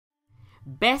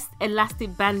Best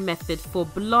elastic band method for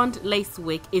blonde lace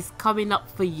wig is coming up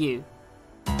for you.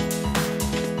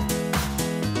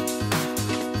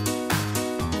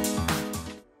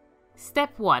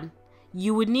 Step 1.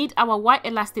 You will need our white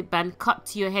elastic band cut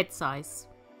to your head size.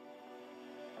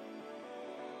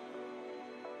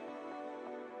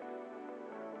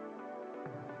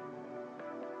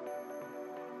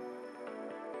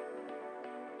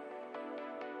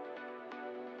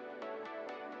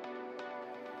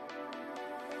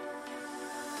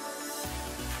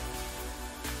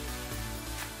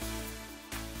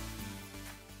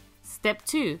 Step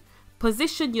 2.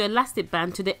 Position your elastic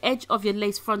band to the edge of your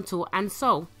lace frontal and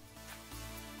sew.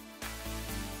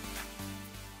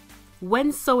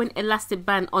 When sewing elastic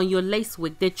band on your lace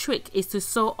wig, the trick is to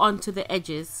sew onto the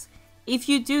edges. If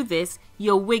you do this,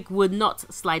 your wig will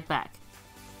not slide back.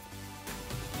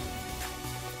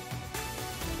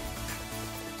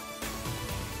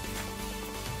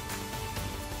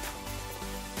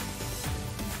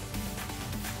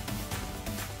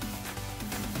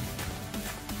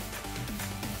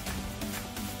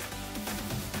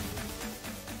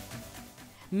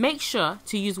 Make sure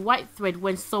to use white thread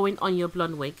when sewing on your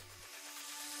blonde wig.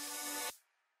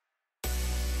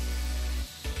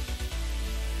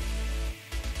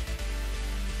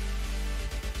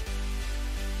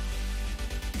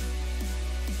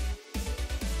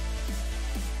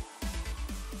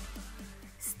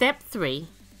 Step 3.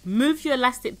 Move your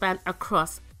elastic band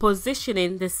across,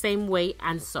 positioning the same way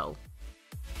and sew.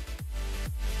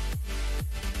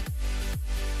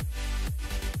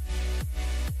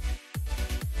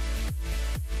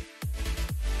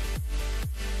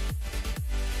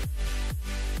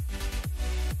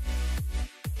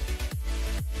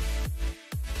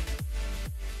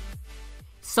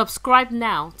 Subscribe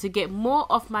now to get more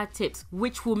of my tips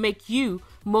which will make you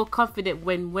more confident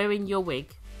when wearing your wig.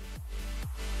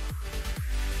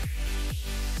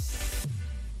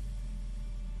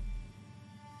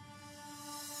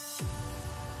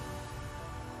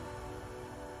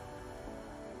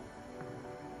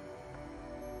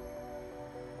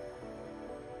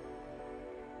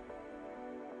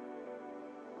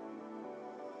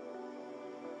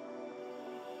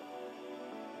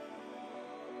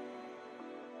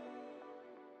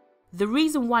 The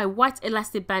reason why white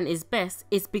elastic band is best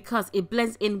is because it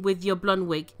blends in with your blonde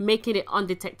wig, making it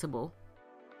undetectable.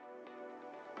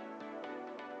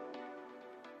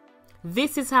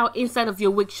 This is how inside of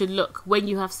your wig should look when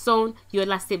you have sewn your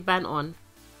elastic band on.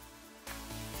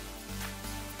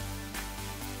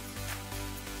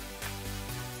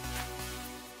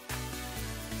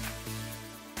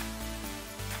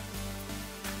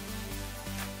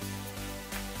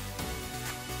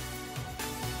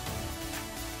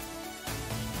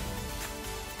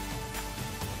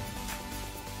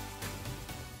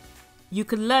 You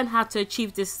can learn how to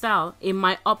achieve this style in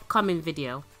my upcoming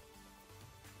video.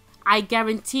 I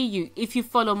guarantee you, if you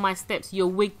follow my steps, your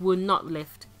wig will not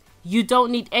lift. You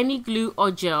don't need any glue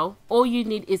or gel, all you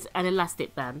need is an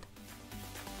elastic band.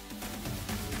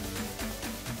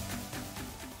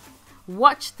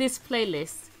 Watch this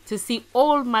playlist to see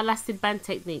all my elastic band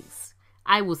techniques.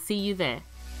 I will see you there.